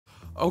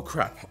Oh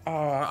crap,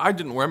 I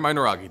didn't wear my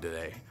Naragi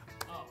today.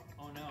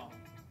 Oh no.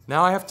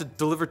 Now I have to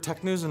deliver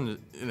tech news in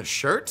a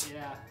shirt?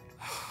 Yeah.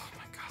 Oh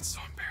my god,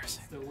 so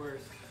embarrassing. It's the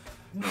worst.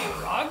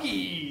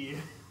 Naragi!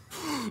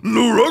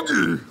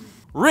 Naragi!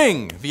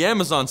 Ring, the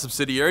Amazon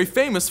subsidiary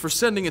famous for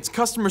sending its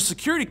customer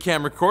security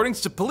cam recordings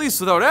to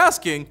police without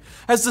asking,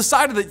 has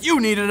decided that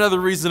you need another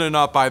reason to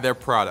not buy their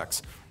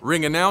products.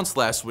 Ring announced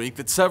last week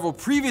that several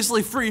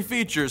previously free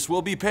features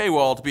will be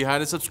paywalled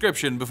behind a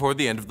subscription before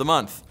the end of the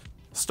month.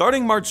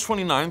 Starting March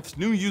 29th,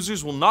 new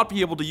users will not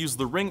be able to use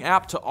the Ring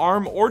app to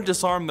arm or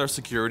disarm their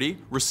security,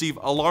 receive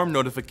alarm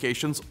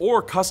notifications,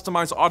 or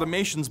customize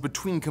automations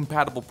between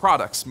compatible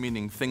products,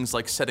 meaning things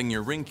like setting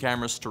your Ring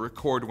cameras to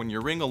record when your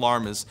Ring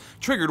alarm is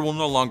triggered will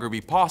no longer be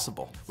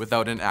possible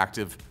without an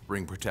active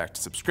Ring Protect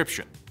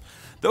subscription.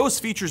 Those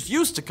features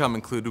used to come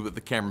included with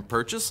the camera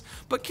purchase,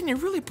 but can you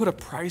really put a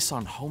price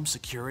on home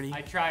security?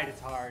 I tried,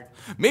 it's hard.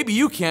 Maybe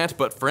you can't,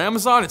 but for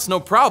Amazon, it's no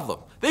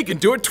problem. They can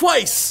do it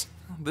twice!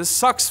 This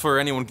sucks for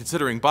anyone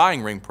considering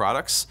buying Ring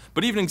products,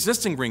 but even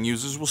existing Ring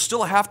users will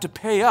still have to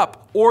pay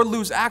up or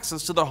lose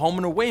access to the home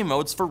and away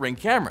modes for Ring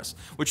cameras,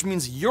 which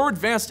means your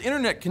advanced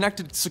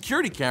internet-connected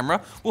security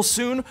camera will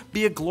soon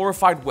be a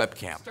glorified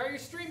webcam. Start your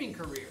streaming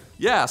career.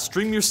 Yeah,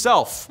 stream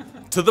yourself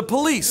to the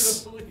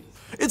police. To the police.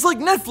 It's like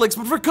Netflix,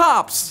 but for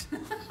cops.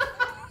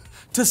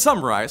 To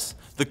summarize,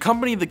 the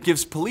company that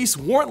gives police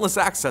warrantless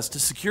access to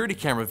security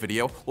camera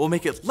video will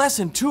make it less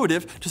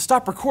intuitive to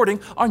stop recording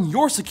on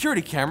your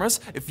security cameras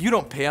if you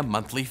don't pay a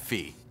monthly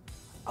fee.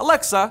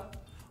 Alexa,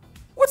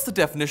 what's the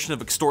definition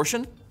of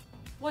extortion?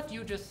 What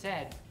you just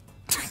said.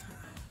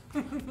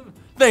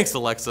 Thanks,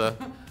 Alexa.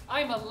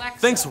 I'm Alexa.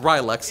 Thanks,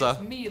 Rylexa.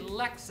 It's me,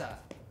 Lexa.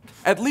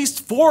 At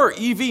least 4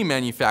 EV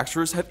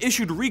manufacturers have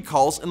issued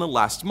recalls in the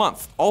last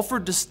month, all for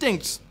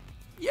distinct,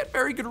 yet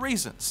very good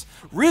reasons.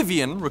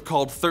 Radeon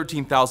recalled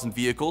 13,000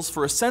 vehicles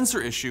for a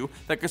sensor issue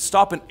that could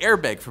stop an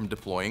airbag from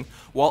deploying,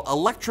 while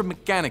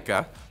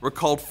Electromechanica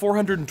recalled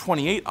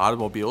 428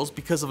 automobiles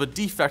because of a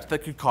defect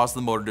that could cause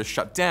the motor to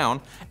shut down,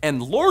 and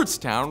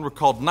Lordstown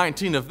recalled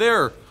 19 of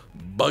their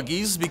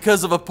buggies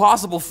because of a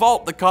possible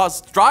fault that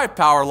caused drive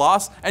power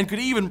loss and could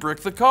even brick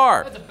the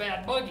car. That's a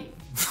bad buggy.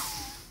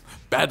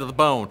 Bad to the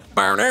bone.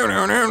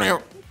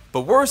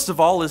 But worst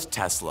of all is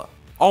Tesla.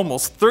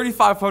 Almost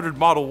 3,500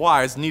 Model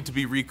Ys need to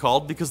be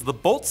recalled because the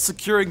bolts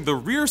securing the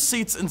rear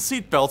seats and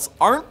seatbelts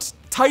aren't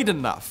tight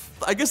enough.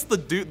 I guess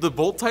the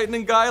bolt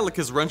tightening guy, like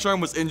his wrench arm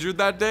was injured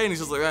that day and he's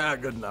just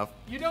like, good enough.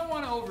 You don't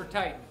want to over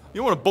tighten. You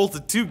don't want to bolt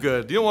it too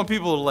good. You don't want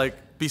people to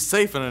like be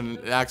safe in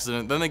an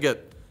accident. Then they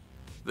get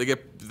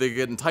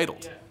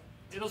entitled. Yeah.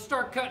 It'll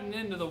start cutting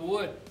into the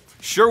wood.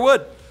 Sure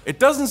would. It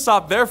doesn't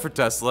stop there for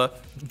Tesla.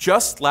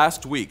 Just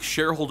last week,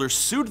 shareholders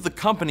sued the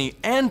company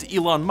and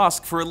Elon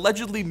Musk for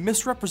allegedly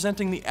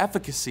misrepresenting the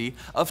efficacy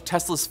of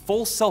Tesla's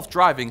full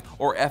self-driving,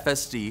 or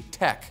FSD,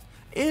 tech.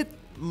 It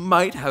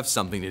might have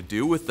something to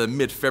do with the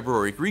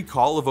mid-February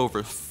recall of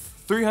over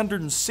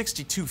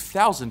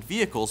 362,000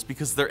 vehicles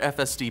because their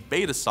FSD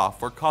beta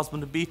software caused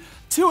them to be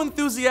too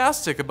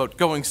enthusiastic about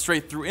going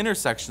straight through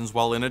intersections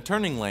while in a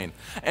turning lane,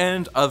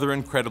 and other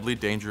incredibly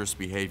dangerous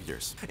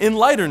behaviors. In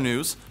lighter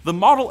news, the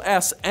Model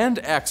S and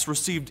X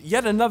received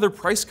yet another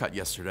price cut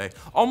yesterday,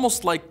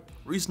 almost like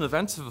recent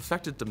events have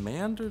affected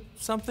demand or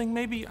something,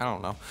 maybe? I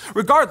don't know.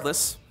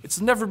 Regardless,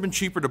 it's never been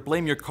cheaper to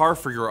blame your car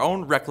for your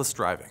own reckless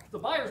driving. The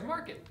buyer's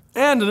market.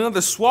 And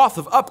another swath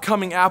of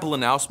upcoming Apple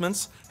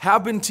announcements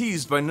have been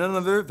teased by none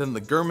other than the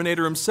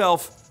Gurmanator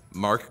himself,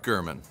 Mark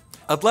Gurman.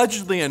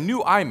 Allegedly, a new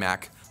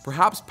iMac,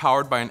 perhaps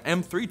powered by an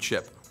M3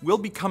 chip, will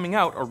be coming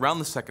out around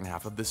the second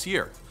half of this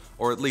year.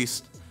 Or at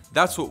least,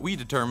 that's what we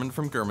determined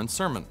from Gurman's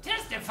sermon.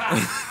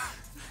 Testify!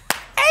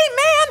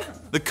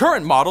 The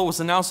current model was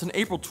announced in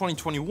April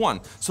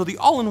 2021, so the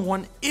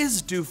all-in-one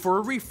is due for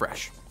a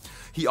refresh.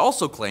 He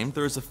also claimed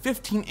there is a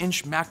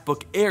 15-inch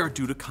MacBook Air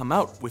due to come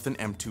out with an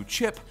M2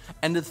 chip,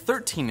 and a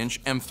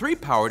 13-inch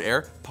M3 powered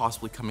Air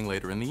possibly coming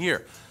later in the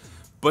year.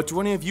 But do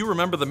any of you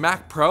remember the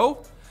Mac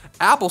Pro?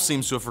 Apple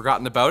seems to have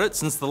forgotten about it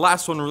since the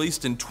last one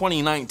released in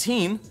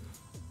 2019.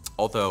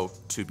 Although,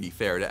 to be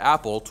fair to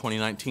Apple,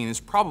 2019 is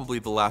probably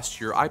the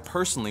last year I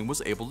personally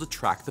was able to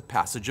track the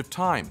passage of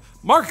time.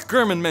 Mark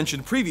Gurman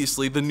mentioned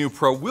previously the new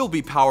Pro will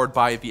be powered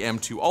by the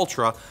M2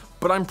 Ultra,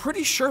 but I'm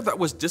pretty sure that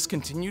was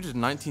discontinued in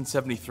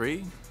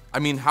 1973. I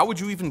mean, how would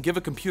you even give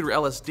a computer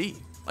LSD?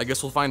 I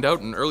guess we'll find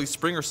out in early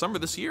spring or summer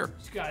this year.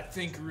 You gotta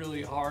think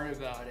really hard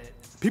about it.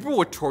 People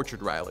were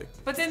tortured, Riley.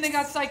 But then they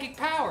got psychic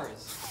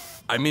powers.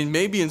 I mean,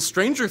 maybe in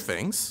Stranger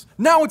Things.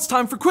 Now it's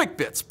time for Quick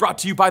Bits, brought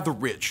to you by The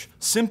Ridge.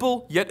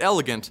 Simple, yet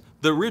elegant,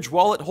 The Ridge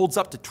wallet holds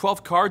up to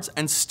 12 cards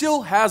and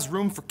still has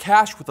room for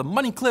cash with a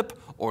money clip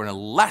or an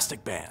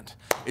elastic band.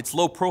 Its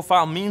low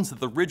profile means that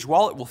the Ridge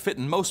wallet will fit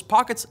in most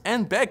pockets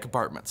and bag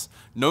compartments.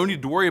 No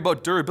need to worry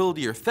about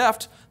durability or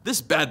theft. This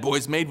bad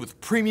boy's made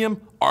with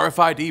premium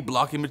RFID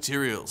blocking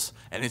materials,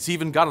 and it's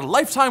even got a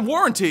lifetime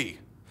warranty.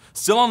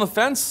 Still on the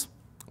fence?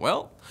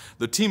 Well,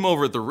 the team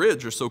over at The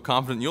Ridge are so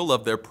confident you'll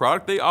love their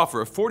product, they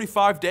offer a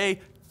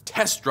 45-day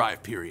test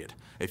drive period.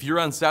 If you're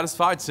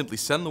unsatisfied, simply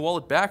send the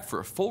wallet back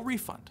for a full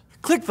refund.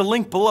 Click the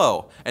link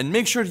below and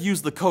make sure to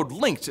use the code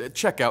LINKED at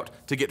checkout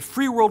to get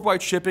free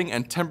worldwide shipping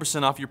and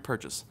 10% off your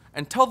purchase.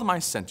 And tell them I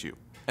sent you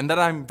and that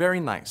I'm very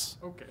nice.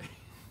 Okay.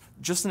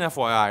 Just an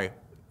FYI,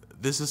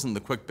 this isn't the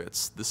quick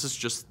bits. This is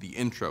just the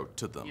intro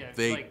to them. Yeah,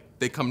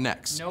 they come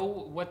next.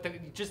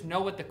 Just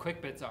know what the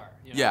quick bits are.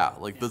 You know? Yeah,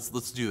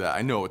 let's do that.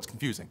 I know it's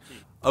confusing.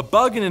 A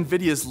bug in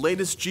Nvidia's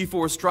latest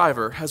GeForce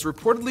driver has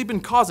reportedly been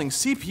causing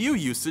CPU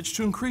usage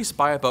to increase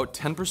by about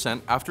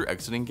 10% after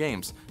exiting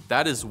games.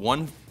 That is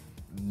one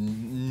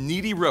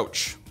needy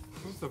roach.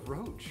 Who's the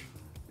roach?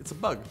 It's a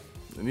bug.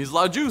 It needs a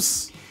lot of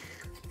juice.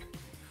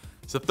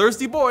 It's a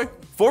thirsty boy.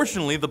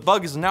 Fortunately, the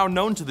bug is now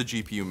known to the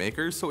GPU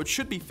makers, so it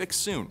should be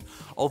fixed soon.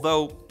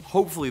 Although,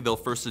 hopefully they'll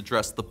first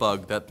address the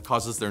bug that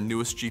causes their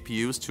newest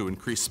GPUs to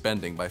increase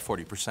spending by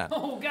 40%.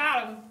 Oh,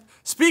 got him.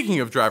 Speaking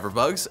of driver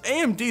bugs,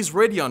 AMD's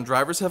Radeon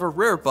drivers have a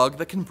rare bug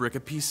that can brick a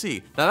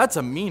PC. Now that's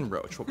a mean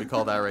roach, what we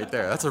call that right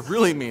there. That's a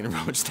really mean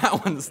roach.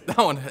 That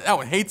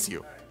one hates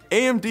you.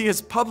 AMD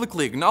has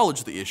publicly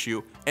acknowledged the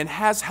issue and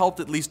has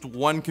helped at least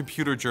one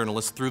computer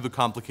journalist through the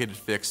complicated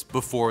fix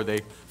before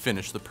they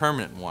finish the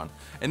permanent one.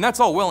 And that's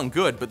all well and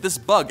good, but this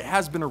bug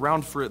has been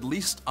around for at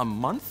least a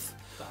month?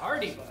 The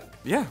hardy bug.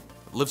 Yeah,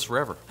 it lives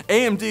forever.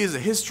 AMD has a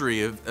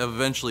history of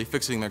eventually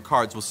fixing their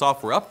cards with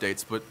software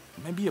updates, but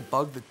maybe a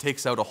bug that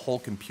takes out a whole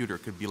computer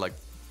could be like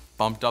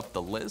bumped up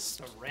the list?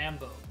 The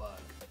Rambo bug.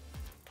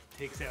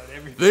 Takes out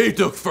everything. They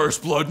took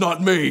first blood,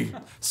 not me.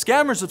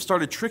 Scammers have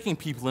started tricking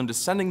people into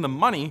sending them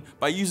money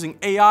by using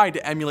AI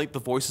to emulate the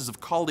voices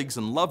of colleagues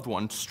and loved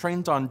ones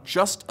trained on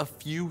just a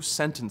few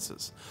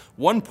sentences.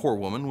 One poor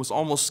woman was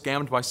almost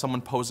scammed by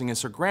someone posing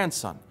as her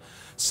grandson.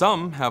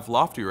 Some have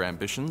loftier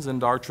ambitions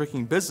and are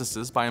tricking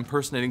businesses by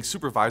impersonating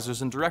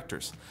supervisors and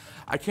directors.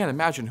 I can't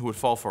imagine who would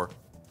fall for.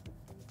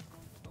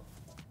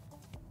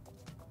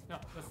 No,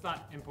 that's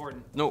not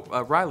important. No,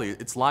 Riley,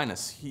 it's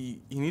Linus. He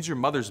needs your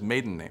mother's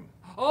maiden name.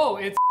 Oh,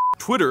 it's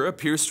Twitter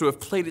appears to have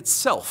played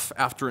itself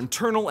after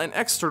internal and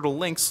external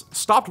links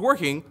stopped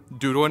working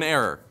due to an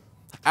error.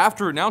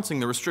 After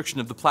announcing the restriction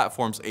of the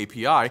platform's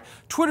API,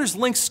 Twitter's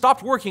links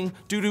stopped working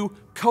due to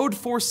code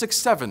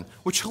 467,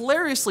 which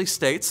hilariously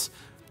states,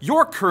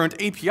 "Your current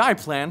API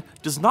plan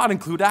does not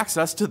include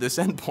access to this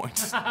endpoint."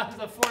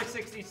 the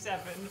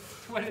 467.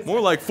 What is More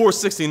it? like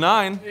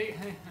 469,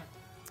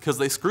 because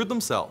they screwed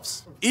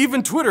themselves.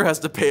 Even Twitter has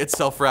to pay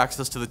itself for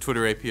access to the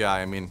Twitter API.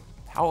 I mean,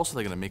 how else are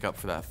they going to make up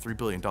for that $3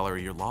 billion a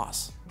year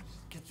loss?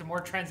 Get some more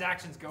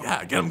transactions going. Yeah,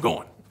 get them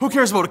going. Who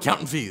cares about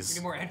accountant fees?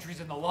 Any more entries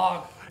in the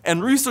log.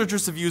 And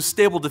researchers have used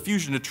Stable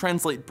Diffusion to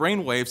translate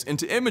brainwaves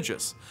into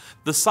images.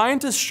 The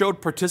scientists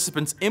showed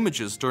participants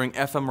images during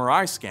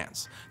fMRI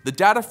scans. The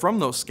data from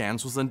those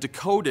scans was then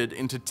decoded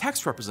into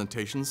text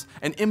representations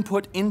and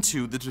input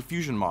into the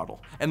diffusion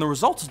model. And the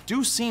results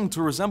do seem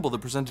to resemble the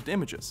presented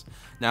images.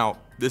 Now,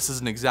 this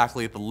isn't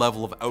exactly at the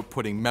level of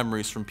outputting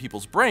memories from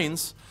people's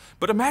brains,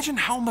 but imagine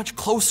how much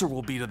closer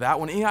we'll be to that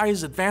when AI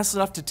is advanced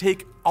enough to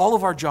take all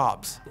of our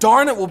jobs.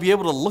 Darn it, we'll be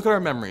able to look at our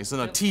memories on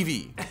a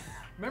TV.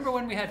 Remember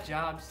when we had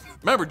jobs?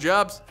 Remember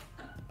jobs?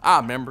 I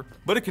remember.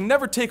 But it can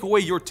never take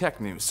away your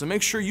tech news, so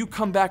make sure you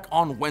come back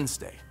on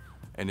Wednesday.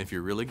 And if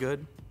you're really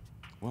good,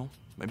 well,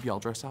 maybe I'll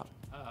dress up.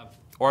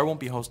 Or I won't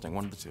be hosting,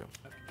 one of the two.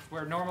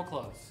 Wear normal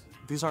clothes.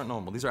 These aren't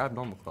normal, these are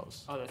abnormal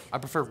clothes. Oh, that's true. I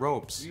prefer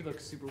robes. You look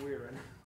super weird right now.